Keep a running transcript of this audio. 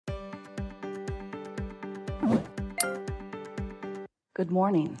Good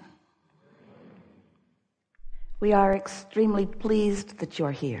morning. We are extremely pleased that you're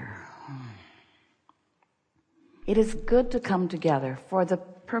here. It is good to come together for the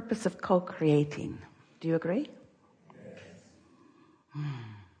purpose of co-creating. Do you agree? Yes.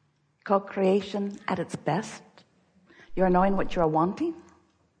 Co-creation at its best. You're knowing what you're wanting?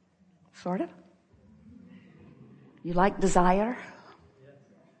 Sort of? You like desire?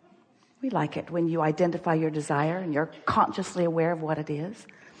 We like it when you identify your desire and you're consciously aware of what it is.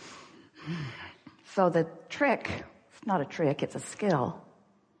 So the trick, it's not a trick, it's a skill.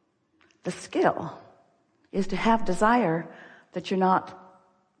 The skill is to have desire that you're not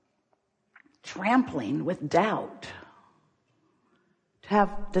trampling with doubt. To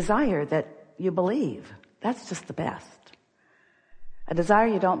have desire that you believe. That's just the best. A desire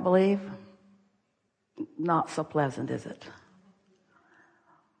you don't believe, not so pleasant, is it?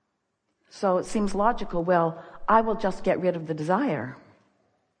 So it seems logical, well, I will just get rid of the desire.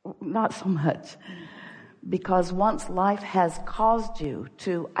 Not so much. Because once life has caused you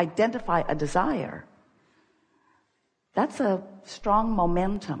to identify a desire, that's a strong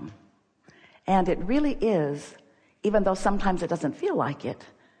momentum. And it really is, even though sometimes it doesn't feel like it,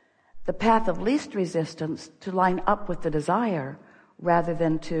 the path of least resistance to line up with the desire rather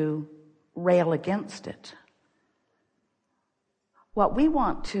than to rail against it. What we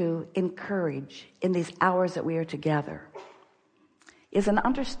want to encourage in these hours that we are together is an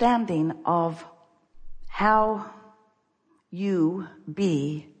understanding of how you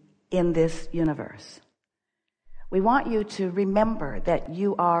be in this universe. We want you to remember that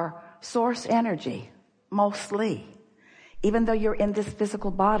you are source energy, mostly. Even though you're in this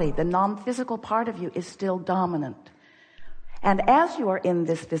physical body, the non-physical part of you is still dominant. And as you are in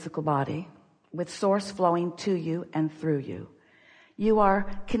this physical body, with source flowing to you and through you, you are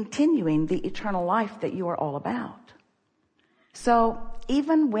continuing the eternal life that you are all about. So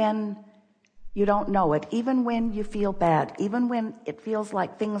even when you don't know it, even when you feel bad, even when it feels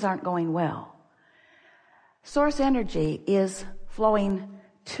like things aren't going well, source energy is flowing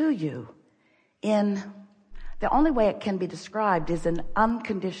to you in the only way it can be described is an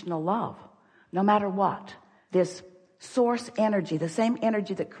unconditional love, no matter what. This source energy, the same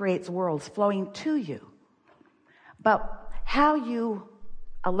energy that creates worlds, flowing to you. But how you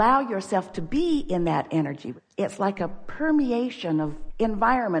allow yourself to be in that energy, it's like a permeation of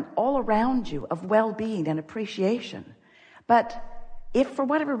environment all around you of well-being and appreciation. But if for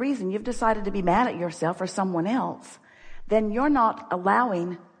whatever reason you've decided to be mad at yourself or someone else, then you're not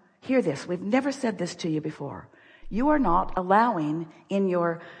allowing, hear this, we've never said this to you before, you are not allowing in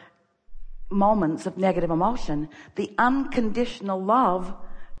your moments of negative emotion the unconditional love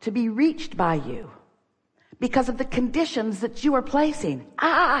to be reached by you because of the conditions that you are placing.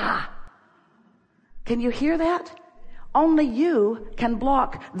 Can you hear that? Only you can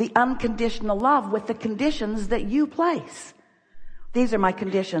block the unconditional love with the conditions that you place. These are my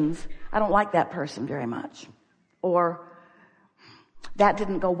conditions. I don't like that person very much. Or that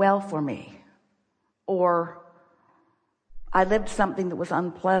didn't go well for me. Or I lived something that was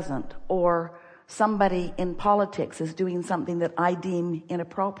unpleasant. Or somebody in politics is doing something that I deem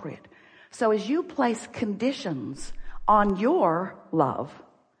inappropriate. So as you place conditions on your love,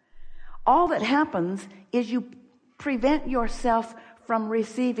 all that happens is you prevent yourself from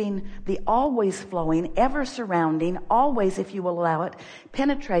receiving the always flowing, ever surrounding, always, if you will allow it,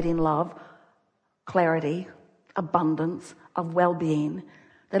 penetrating love, clarity, abundance of well-being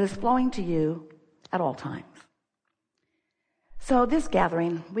that is flowing to you at all times. So this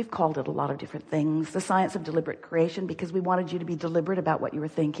gathering, we've called it a lot of different things. The science of deliberate creation, because we wanted you to be deliberate about what you were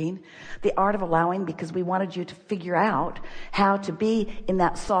thinking. The art of allowing, because we wanted you to figure out how to be in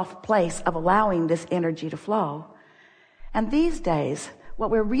that soft place of allowing this energy to flow. And these days,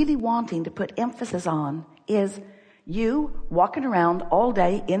 what we're really wanting to put emphasis on is you walking around all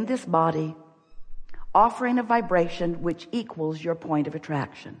day in this body, offering a vibration which equals your point of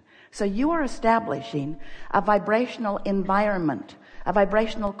attraction. So you are establishing a vibrational environment, a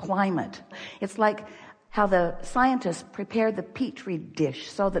vibrational climate. It's like how the scientists prepare the petri dish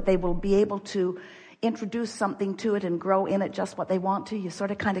so that they will be able to introduce something to it and grow in it just what they want to. You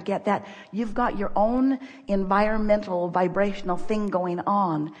sort of kind of get that. You've got your own environmental vibrational thing going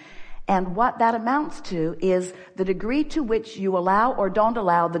on. And what that amounts to is the degree to which you allow or don't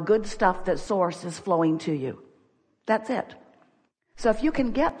allow the good stuff that source is flowing to you. That's it. So if you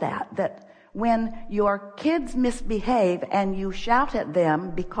can get that when your kids misbehave and you shout at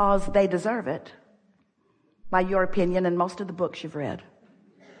them because they deserve it, by your opinion and most of the books you've read,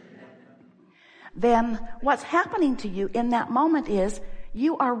 then what's happening to you in that moment is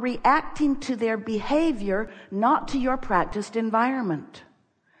you are reacting to their behavior, not to your practiced environment.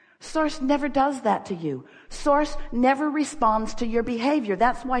 Source never does that to you. Source never responds to your behavior.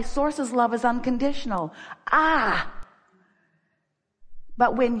 That's why Source's love is unconditional.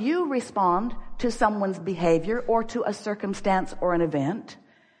 But when you respond to someone's behavior or to a circumstance or an event,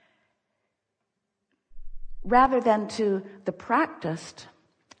 rather than to the practiced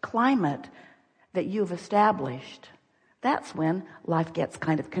climate that you've established, that's when life gets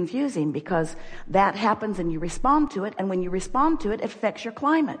kind of confusing, because that happens and you respond to it, and when you respond to it, it affects your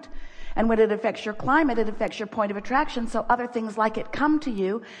climate. And when it affects your climate, it affects your point of attraction, so other things like it come to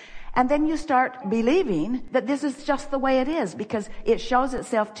you, and then you start believing that this is just the way it is, because it shows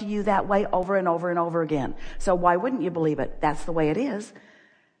itself to you that way over and over and over again. So why wouldn't you believe it? That's the way it is.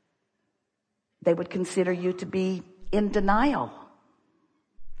 They would consider you to be in denial,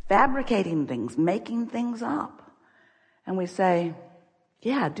 fabricating things, making things up. And we say,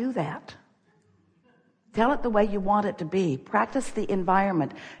 yeah, do that. Tell it the way you want it to be. Practice the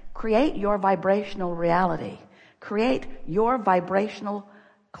environment. Create your vibrational reality. Create your vibrational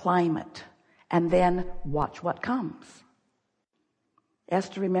climate. And then watch what comes.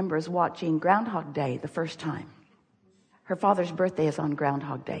 Esther remembers watching Groundhog Day the first time. Her father's birthday is on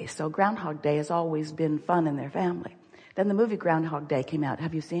Groundhog Day, so Groundhog Day has always been fun in their family. Then the movie Groundhog Day came out.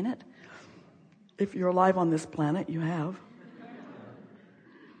 Have you seen it? If you're alive on this planet, you have.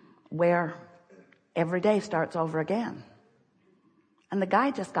 Where every day starts over again. And the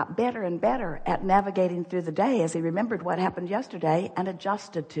guy just got better and better at navigating through the day as he remembered what happened yesterday and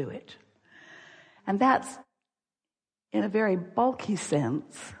adjusted to it. And that's, in a very bulky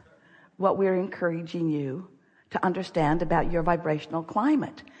sense, what we're encouraging you to understand about your vibrational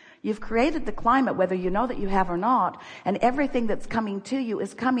climate. You've created the climate, whether you know that you have or not, and everything that's coming to you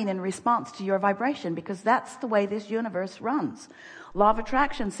is coming in response to your vibration, because that's the way this universe runs. Law of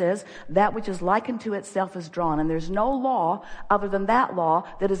attraction says that which is likened to itself is drawn, and there's no law other than that law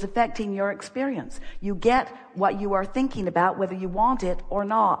that is affecting your experience. You get what you are thinking about, whether you want it or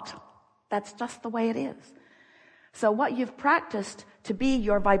not. That's just the way it is. So what you've practiced to be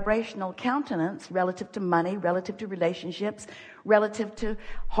your vibrational countenance relative to money, relative to relationships, relative to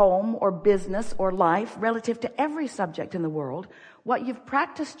home or business or life, relative to every subject in the world, what you've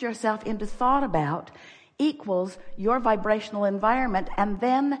practiced yourself into thought about equals your vibrational environment, and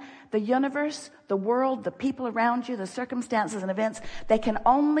then the universe, the world, the people around you, the circumstances and events, they can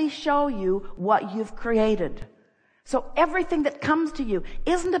only show you what you've created. So everything that comes to you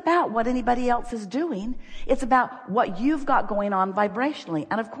isn't about what anybody else is doing. It's about what you've got going on vibrationally.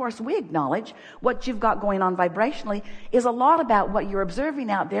 And of course, we acknowledge what you've got going on vibrationally is a lot about what you're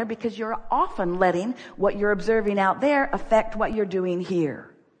observing out there, because you're often letting what you're observing out there affect what you're doing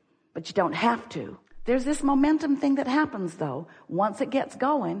here. But you don't have to. There's this momentum thing that happens, though. Once it gets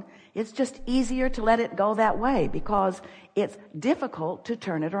going, it's just easier to let it go that way, because it's difficult to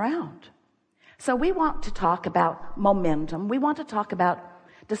turn it around. So we want to talk about momentum. We want to talk about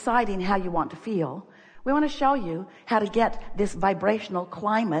deciding how you want to feel. We want to show you how to get this vibrational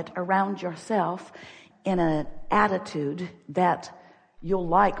climate around yourself in an attitude that you'll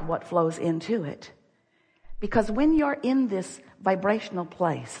like what flows into it. Because when you're in this vibrational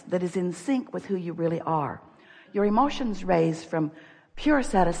place that is in sync with who you really are, your emotions raise from pure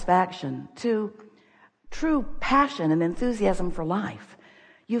satisfaction to true passion and enthusiasm for life.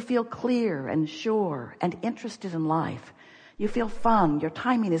 You feel clear and sure and interested in life. You feel fun. Your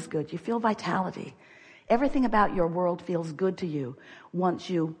timing is good. You feel vitality. Everything about your world feels good to you once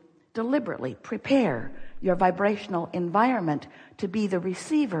you deliberately prepare your vibrational environment to be the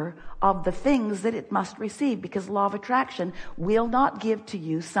receiver of the things that it must receive, because law of attraction will not give to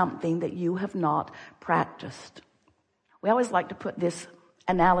you something that you have not practiced. We always like to put this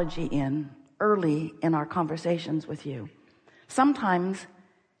analogy in early in our conversations with you. Sometimes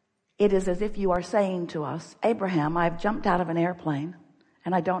it is as if you are saying to us, Abraham, I've jumped out of an airplane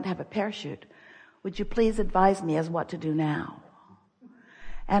and I don't have a parachute. Would you please advise me as what to do now?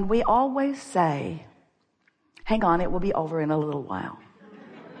 And we always say, hang on, it will be over in a little while.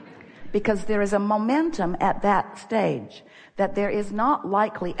 Because there is a momentum at that stage that there is not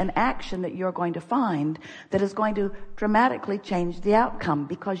likely an action that you're going to find that is going to dramatically change the outcome,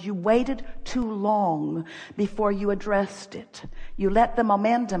 because you waited too long before you addressed it. You let the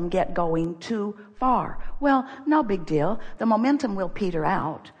momentum get going too far. Well, no big deal. The momentum will peter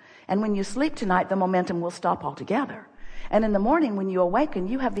out. And when you sleep tonight, the momentum will stop altogether. And in the morning when you awaken,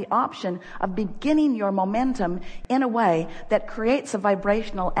 you have the option of beginning your momentum in a way that creates a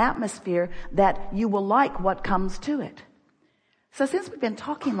vibrational atmosphere that you will like what comes to it. So since we've been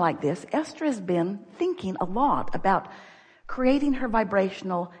talking like this, Esther has been thinking a lot about creating her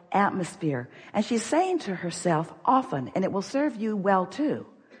vibrational atmosphere. And she's saying to herself often, and it will serve you well too,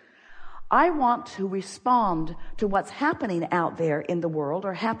 I want to respond to what's happening out there in the world,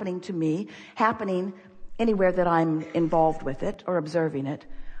 or happening to me, happening anywhere that I'm involved with it or observing it.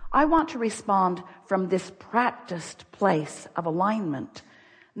 I want to respond from this practiced place of alignment,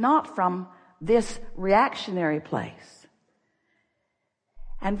 not from this reactionary place.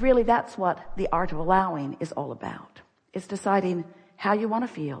 And really, that's what the art of allowing is all about. It's deciding how you want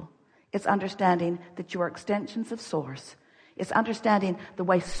to feel. It's understanding that you are extensions of Source. It's understanding the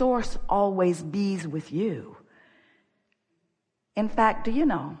way Source always bees with you. In fact, do you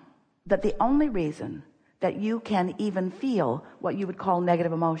know that the only reason that you can even feel what you would call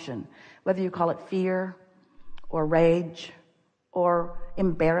negative emotion, whether you call it fear or rage or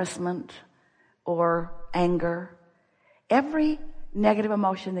embarrassment or anger, every negative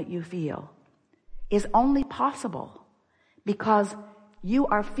emotion that you feel is only possible because you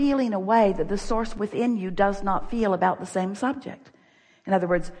are feeling a way that the Source within you does not feel about the same subject. In other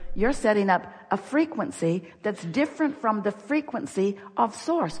words, you're setting up a frequency that's different from the frequency of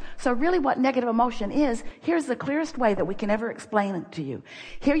Source. So really what negative emotion is, here's the clearest way that we can ever explain it to you.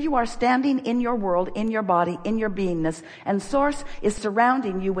 Here you are standing in your world, in your body, in your beingness, and Source is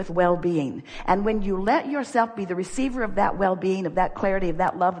surrounding you with well-being. And when you let yourself be the receiver of that well-being, of that clarity, of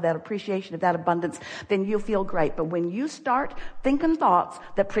that love, of that appreciation, of that abundance, then you feel great. But when you start thinking thoughts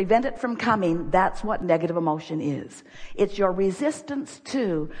that prevent it from coming, that's what negative emotion is. It's your resistance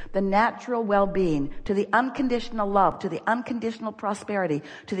to the natural well-being, to the unconditional love, to the unconditional prosperity,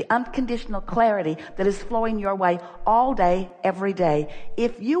 to the unconditional clarity that is flowing your way all day, every day,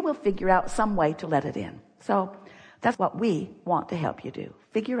 if you will figure out some way to let it in. So that's what we want to help you do.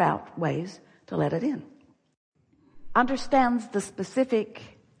 Figure out ways to let it in. Understands the specific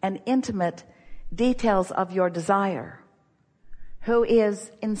and intimate details of your desire, who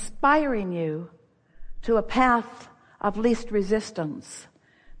is inspiring you to a path of least resistance,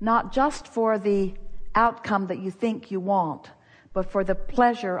 not just for the outcome that you think you want, but for the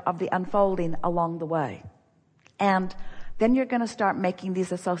pleasure of the unfolding along the way. And then you're going to start making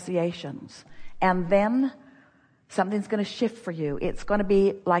these associations. And then something's going to shift for you. It's going to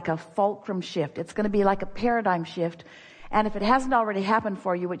be like a fulcrum shift. It's going to be like a paradigm shift. And if it hasn't already happened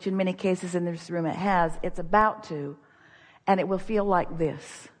for you, which in many cases in this room it has, it's about to. And it will feel like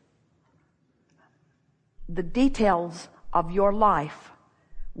this. The details of your life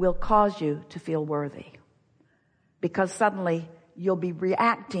will cause you to feel worthy, because suddenly you'll be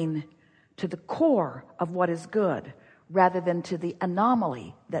reacting to the core of what is good rather than to the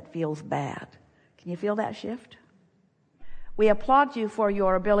anomaly that feels bad. Can you feel that shift? We applaud you for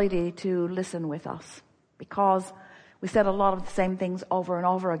your ability to listen with us, because we said a lot of the same things over and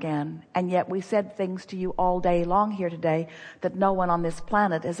over again, and yet we said things to you all day long here today that no one on this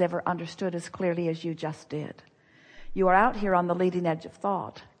planet has ever understood as clearly as you just did. You are out here on the leading edge of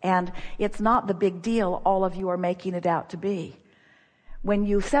thought, and it's not the big deal all of you are making it out to be. When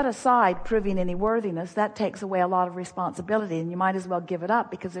you set aside proving any worthiness, that takes away a lot of responsibility, and you might as well give it up,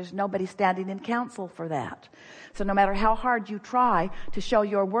 because there's nobody standing in counsel for that. So no matter how hard you try to show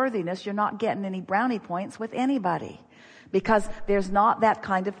your worthiness, you're not getting any brownie points with anybody, because there's not that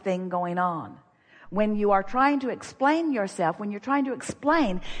kind of thing going on. When you are trying to explain yourself, when you're trying to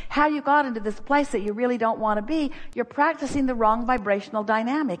explain how you got into this place that you really don't want to be, you're practicing the wrong vibrational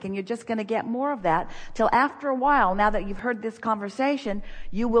dynamic, and you're just going to get more of that till after a while, now that you've heard this conversation,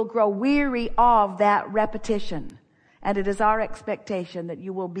 you will grow weary of that repetition. And it is our expectation that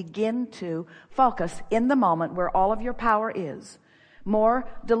you will begin to focus in the moment where all of your power is, more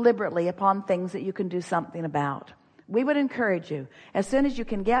deliberately upon things that you can do something about. We would encourage you, as soon as you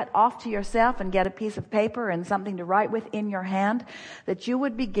can get off to yourself and get a piece of paper and something to write with in your hand, that you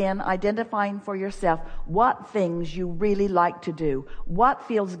would begin identifying for yourself what things you really like to do, what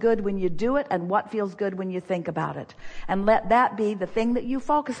feels good when you do it, and what feels good when you think about it. And let that be the thing that you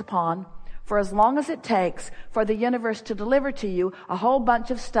focus upon for as long as it takes for the universe to deliver to you a whole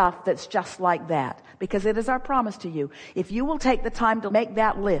bunch of stuff that's just like that. Because it is our promise to you. If you will take the time to make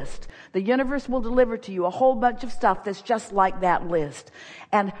that list, the universe will deliver to you a whole bunch of stuff that's just like that list.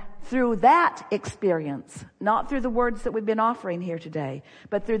 And through that experience, not through the words that we've been offering here today,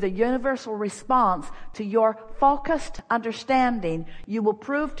 but through the universal response to your focused understanding, you will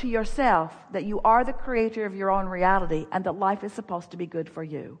prove to yourself that you are the creator of your own reality, and that life is supposed to be good for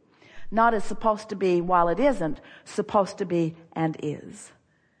you. Not as supposed to be while it isn't, supposed to be and is.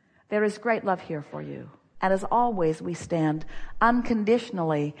 There is great love here for you. And as always, we stand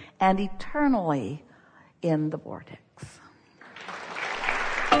unconditionally and eternally in the vortex.